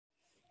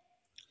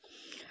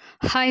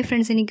Hi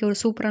friends, இன்றைக்கி ஒரு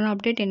சூப்பரான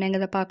அப்டேட்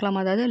என்னங்கிறத பார்க்கலாம்.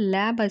 அதாவது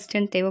லேப்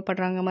அசிஸ்டன்ட்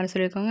தேவைப்படுறாங்க மாதிரி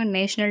சொல்லியிருக்காங்க.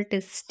 National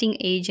testing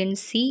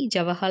agency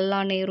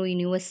Jawaharlal Nehru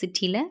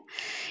யூனிவர்சிட்டியில்.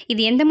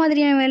 இது எந்த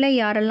மாதிரியான வேலை,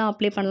 யாரெல்லாம்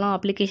அப்ளை பண்ணலாம்,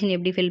 அப்ளிகேஷன்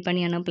எப்படி ஃபில்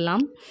பண்ணி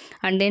அனுப்பலாம்,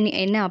 அண்ட் தென்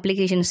என்ன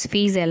அப்ளிகேஷன்ஸ்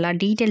ஃபீஸ், எல்லா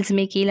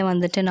டீட்டெயில்ஸுமே கீழே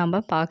வந்துட்டு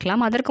நம்ம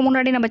பார்க்கலாம். அதற்கு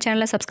முன்னாடி நம்ம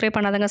சேனலை சப்ஸ்கிரைப்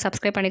பண்ணாதவங்க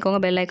சப்ஸ்கிரைப்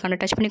பண்ணிக்கோங்க, பெல் ஐக்கானை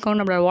டச் பண்ணிக்கோங்க,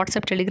 நம்மளோட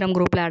வாட்ஸ்அப் டெலிகிராம்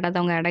குரூப்பில்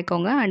ஆடாதவங்க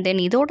அடைக்கோங்க. அண்ட்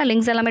தென் இதோட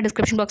லிங்க்ஸ் எல்லாமே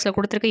டிஸ்கிரிப்ஷன் பாக்ஸில்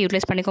கொடுத்துருக்கு,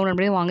 யூட்டிலைஸ் பண்ணிக்கோங்க.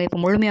 அப்படியே வாங்க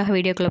இப்போ முழுமையாக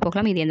வீடியோக்குள்ளே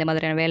போகலாம். இது எந்த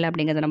மாதிரியான வேலை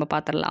அப்படிங்கிறத நம்ம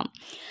பார்த்துடலாம்.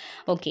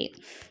 ஓகே,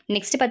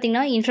 நெக்ஸ்ட்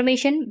பார்த்தீங்கன்னா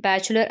information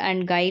bachelor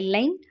and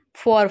guideline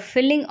for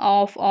filling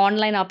of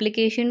online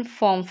application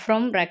form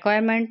from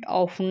requirement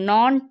of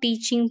நான்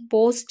டீச்சிங்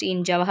போஸ்ட்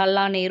இன்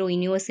ஜவஹர்லால் நேரு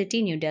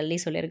யூனிவர்சிட்டி நியூ டெல்லி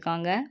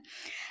சொல்லியிருக்காங்க.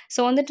 ஸோ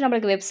வந்துட்டு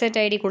நம்மளுக்கு வெப்சைட்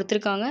ஐடி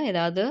கொடுத்துருக்காங்க.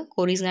 ஏதாவது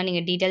கொரீஸ்னால்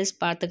நீங்கள் டீட்டெயில்ஸ்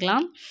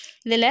பார்த்துக்கலாம்.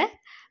 இதில்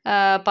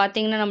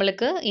பார்த்தீங்கன்னா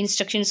நம்மளுக்கு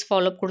இன்ஸ்ட்ரக்ஷன்ஸ்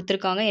ஃபாலோ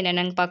கொடுத்துருக்காங்க,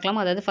 என்னென்னு பார்க்கலாம்.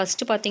 அதாவது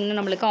ஃபஸ்ட்டு பார்த்தீங்கன்னா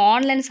நம்மளுக்கு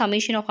online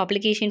submission of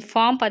application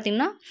form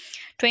பார்த்தீங்கன்னா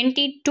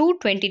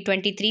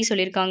 22/2023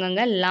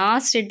 சொல்லியிருக்காங்கங்க.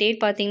 லாஸ்ட் டேட்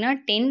பார்த்தீங்கன்னா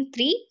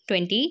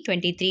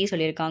 10/3/2023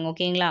 சொல்லியிருக்காங்க.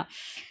 ஓகேங்களா?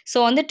 ஸோ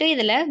வந்துட்டு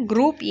இதில்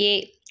group A,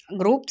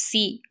 group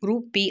C,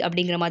 group B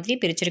அப்படிங்கிற மாதிரி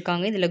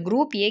பிரிச்சிருக்காங்க. இதில்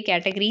குரூப் ஏ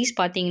கேட்டகரிஸ்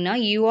பார்த்தீங்கன்னா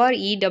you are,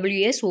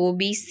 EWS,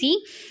 OBC,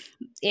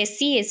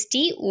 SC,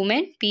 ST,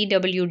 woman,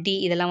 PWD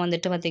இதெல்லாம்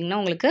வந்துட்டு பார்த்திங்கன்னா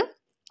உங்களுக்கு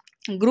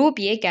குரூப்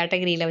ஏ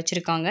கேட்டகரியில்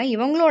வச்சுருக்காங்க.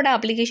 இவங்களோட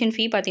அப்ளிகேஷன்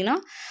ஃபீ பார்த்திங்கன்னா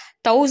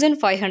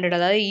 1500.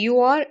 அதாவது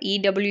you are,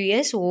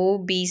 EWS,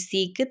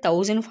 ஓபிசிக்கு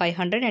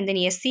 1500 and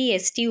then SC,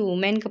 ST,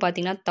 உமனுக்கு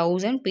பார்த்திங்கன்னா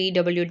 1000,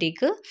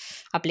 பிடபிள்யூடிக்கு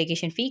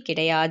அப்ளிகேஷன் ஃபீ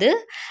கிடையாது.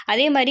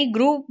 அதே மாதிரி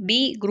குரூப் பி,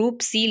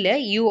 குரூப் சியில்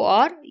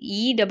யூஆர்,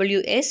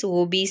 இடபிள்யூஎஸ்,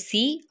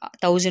 ஓபிசி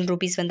 1000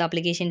 rupees வந்து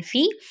application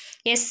fee.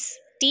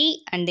 ST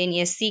and then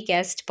SC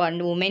caste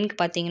உமனுக்கு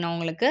பார்த்திங்கன்னா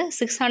உங்களுக்கு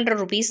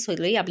 600 rupees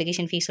சொல்லி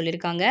அப்ளிகேஷன் ஃபீ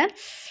சொல்லியிருக்காங்க.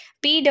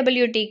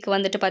 பிடபிள்யூடிக்கு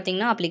வந்துட்டு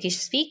பார்த்திங்கன்னா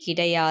அப்ளிகேஷன் ஃபீ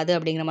கிடையாது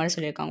அப்படிங்கிற மாதிரி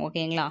சொல்லியிருக்காங்க.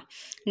 ஓகேங்களா?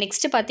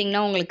 நெக்ஸ்ட்டு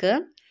பார்த்திங்கன்னா உங்களுக்கு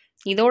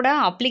இதோட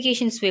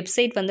அப்ளிகேஷன்ஸ்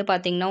வெப்சைட் வந்து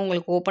பார்த்திங்கன்னா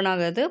உங்களுக்கு ஓப்பன்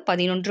ஆகுது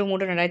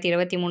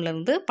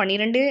 11/3/2023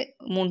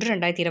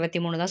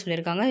 12/3/2023 தான்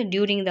சொல்லியிருக்காங்க.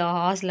 டியூரிங் த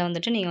ஹார்ஸில்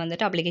வந்துட்டு நீங்கள்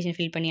வந்துட்டு அப்ளிகேஷன்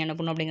ஃபில் பண்ணி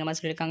அனுப்பணும் அப்படிங்கிற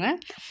மாதிரி சொல்லியிருக்காங்க.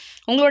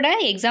 உங்களோட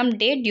exam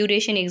date,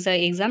 duration,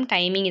 exam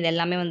timing இது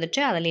எல்லாமே வந்துட்டு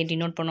அதில்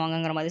டினோட்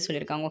பண்ணுவாங்கங்கிற மாதிரி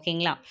சொல்லியிருக்காங்க.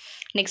 ஓகேங்களா?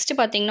 நெக்ஸ்ட்டு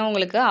பார்த்திங்கன்னா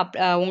உங்களுக்கு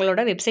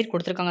உங்களோட வெப்சைட்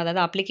கொடுத்துருக்காங்க.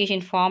 அதாவது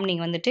அப்ளிகேஷன் ஃபார்ம்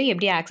நீங்கள் வந்துட்டு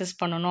எப்படி ஆக்சஸ்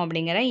பண்ணணும்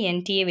அப்படிங்கிற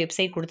என்டிஏ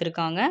வெப்சைட்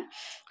கொடுத்துருக்காங்க.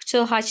 ஸோ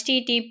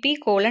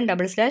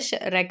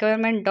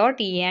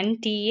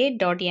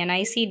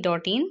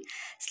http://requirement.nta.nic.in/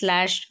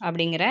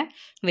 அப்படிங்கிற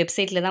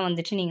வெப்சைட்டில் தான்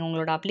வந்துட்டு நீங்கள்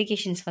உங்களோட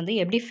அப்ளிகேஷன்ஸ் வந்து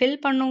எப்படி ஃபில்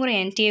பண்ணுங்கிற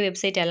என்டிஏ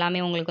வெப்சைட் எல்லாமே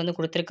உங்களுக்கு வந்து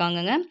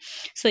கொடுத்துருக்காங்கங்க.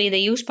 ஸோ இதை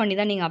யூஸ் பண்ணி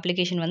தான் நீங்கள்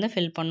அப்ளிகேஷன் வந்து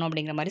ஃபில் பண்ணணும்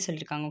அப்படிங்கிற மாதிரி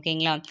சொல்லியிருக்காங்க.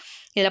 ஓகேங்களா?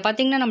 இதில்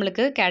பார்த்திங்கன்னா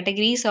நம்மளுக்கு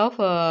கேட்டகரிஸ் ஆஃப்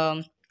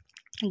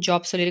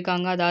ஜாப்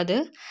சொல்லியிருக்காங்க. அதாவது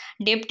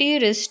deputy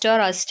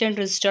registrar, assistant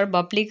registrar,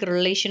 public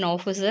relation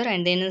officer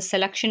and then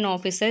selection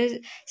officer,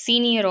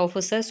 senior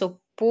officer. So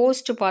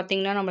post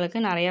பார்த்திங்கன்னா நம்மளுக்கு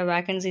நிறையா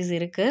வேக்கன்சிஸ்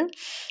இருக்குது.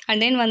 அண்ட்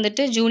தென்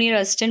வந்துட்டு junior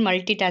assistant,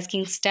 multi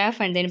tasking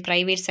staff and then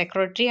private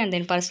secretary and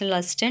then personal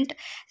assistant,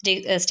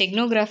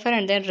 ஸ்டெக்னோகிராஃபர்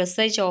and then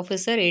research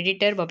officer,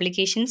 editor,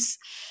 publications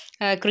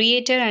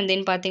creator and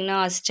then பார்த்திங்கன்னா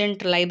assistant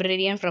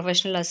librarian,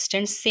 professional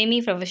assistant, semi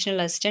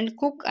professional assistant,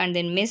 cook and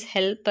then miss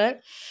helper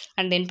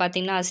and then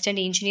பார்த்திங்கன்னா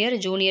assistant engineer,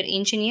 junior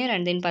engineer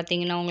and then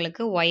பார்த்திங்கன்னா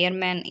உங்களுக்கு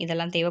wireman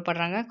இதெல்லாம்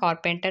தேவைப்படுறாங்க.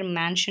 Carpenter,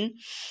 mansion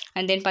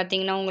and then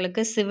பார்த்திங்கன்னா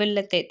உங்களுக்கு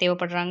சிவிலில்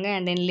தேவைப்படுறாங்க.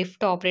 And then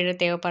lift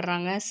operator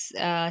தேவைப்படுறாங்க.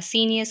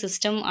 Senior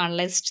system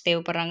analyst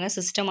தேவைப்படுறாங்க.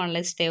 System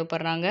analyst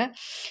தேவைப்படுறாங்க.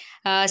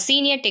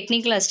 Senior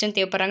technical assistant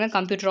தேவைப்படுறாங்க.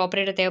 Computer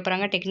operator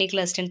தேவைப்படுறாங்க. Technical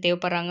assistant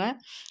தேவைப்படுறாங்க.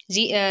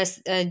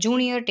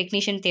 Junior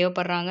technician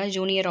தேவைப்படுறாங்க.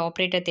 Junior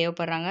operator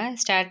தேவைப்படுறாங்க.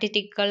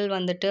 Statistical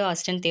வந்துட்டு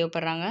assistant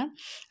தேவைப்படுறாங்க.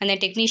 அந்த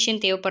technician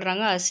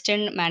தேவைப்படுறாங்க.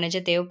 Assistant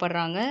manager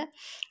தேவைப்படுறாங்க.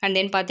 And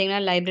then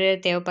பார்த்திங்கன்னா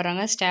லைப்ரரியர்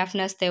தேவைப்படுறாங்க. Staff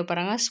nurse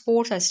தேவைப்படுறாங்க.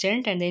 Sports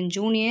assistant and then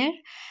junior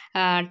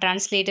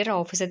translator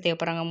officer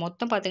தேவைப்படுறாங்க.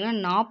 மொத்தம் பார்த்திங்கன்னா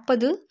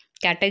 40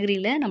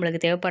 கேட்டகரியில் நம்மளுக்கு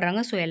தேவைப்படுறாங்க.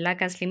 So எல்லா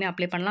கேஸ்ட்லேயுமே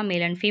apply பண்ணலாம்.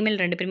 Male and female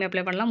 2 பேருமே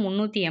அப்ளை பண்ணலாம்.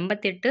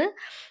 388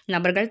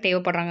 நபர்கள்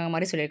தேவைப்படுறாங்க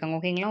மாதிரி சொல்லியிருக்காங்க.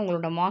 ஓகேங்களா?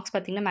 உங்களோட மார்க்ஸ்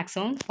பார்த்திங்கன்னா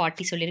மேக்ஸிமம்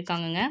 40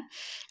 சொல்லியிருக்காங்க.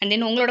 அண்ட்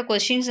தென் உங்களோட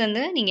கொஸ்டின்ஸ்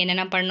வந்து நீங்கள்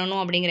என்னென்ன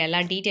பண்ணணும் அப்படிங்கிற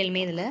எல்லா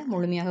டீட்டெயிலுமே இதில்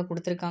முழுமையாக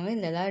கொடுத்துருக்காங்க.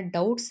 இதில் ஏதாவது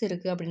டவுட்ஸ்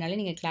இருக்குது அப்படின்னாலே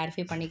நீங்கள்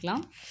கிளாரிஃபை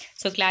பண்ணிக்கலாம்.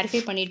 ஸோ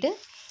கிளாரிஃபை பண்ணிவிட்டு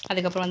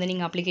அதுக்கப்புறம் வந்து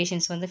நீங்கள்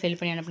அப்ளிகேஷன்ஸ் வந்து ஃபில்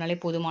பண்ணி அனுப்பினாலே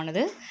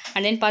போதுமானது.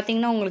 அண்ட் தென்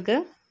பார்த்திங்கன்னா உங்களுக்கு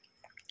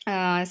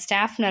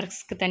ஸ்டாஃப்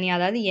நர்ஸ்க்கு தனியாக,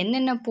 அதாவது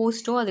என்னென்ன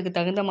போஸ்ட்டோ அதுக்கு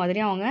தகுந்த மாதிரி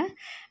அவங்க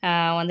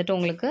வந்துட்டு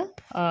உங்களுக்கு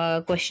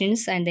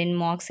கொஷின்ஸ் அண்ட் தென்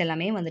மார்க்ஸ்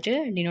எல்லாமே வந்துட்டு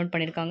டினோட்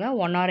பண்ணியிருக்காங்க.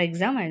 1 hour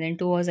exam and then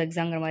 2 hours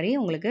எக்ஸாங்கிற மாதிரி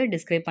உங்களுக்கு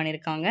டிஸ்கிரைப்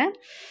பண்ணியிருக்காங்க.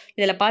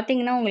 இதில்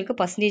பார்த்திங்கன்னா உங்களுக்கு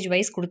பர்சன்டேஜ்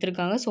வைஸ்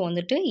கொடுத்துருக்காங்க. ஸோ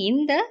வந்துட்டு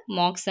இந்த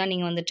மார்க்ஸ் தான்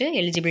நீங்கள் வந்துட்டு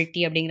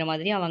எலிஜிபிலிட்டி அப்படிங்கிற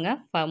மாதிரி அவங்க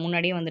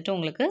முன்னாடியே வந்துட்டு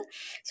உங்களுக்கு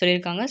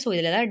சொல்லியிருக்காங்க. ஸோ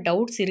இதில் ஏதாவது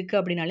டவுட்ஸ் இருக்குது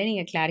அப்படின்னாலே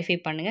நீங்கள் கிளாரிஃபை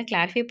பண்ணுங்கள்.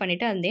 கிளாரிஃபை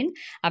பண்ணிவிட்டு அண்ட் தென்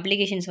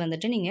அப்ளிகேஷன்ஸ்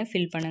வந்துட்டு நீங்கள்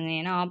ஃபில் பண்ணுங்கள்.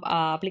 ஏன்னா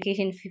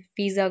அப்ளிகேஷன்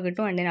ஃபீஸ்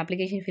ஆகட்டும் அண்ட் தென்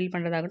அப்ளிகேஷன் ஃபில்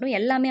பண்ணுறதாகட்டும்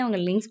எல்லாமே அவங்க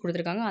லிங்க்ஸ்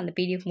கொடுத்துருக்காங்க. அந்த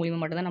பிடிஎஃப் மூலிமா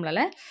மட்டும் தான்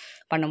நம்மளால்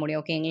பண்ண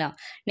முடியும். ஓகேங்களா?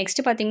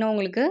 நெக்ஸ்ட்டு பார்த்திங்கன்னா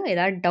உங்களுக்கு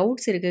ஏதாவது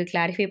டவுட்ஸ் இருக்குது,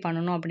 கிளாரிஃபை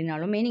பண்ணணும்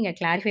அப்படின்னாலுமே நீங்கள்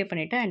கிளாரிஃபை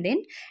பண்ணிவிட்டு அண்ட்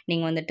தென்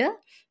நீங்கள் வந்துட்டு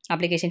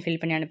அப்ளிகேஷன் ஃபில்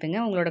பண்ணி அனுப்புங்க.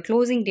 உங்களோட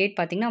க்ளோசிங் டேட்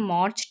பார்த்தீங்கன்னா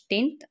மார்ச்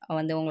 10th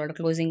வந்து உங்களோட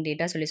க்ளோசிங்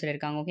டேட்டாக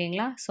சொல்லியிருக்காங்க.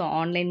 ஓகேங்களா? ஸோ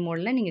ஆன்லைன்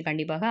மோடில் நீங்கள்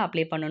கண்டிப்பாக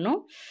அப்ளை பண்ணணும்.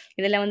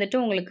 இதில் வந்துட்டு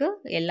உங்களுக்கு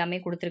எல்லாமே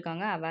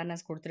கொடுத்துருக்காங்க,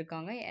 அவேர்னஸ்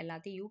கொடுத்துருக்காங்க.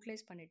 எல்லாத்தையும்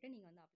யூட்டிலைஸ் பண்ணிவிட்டு நீங்கள் வந்து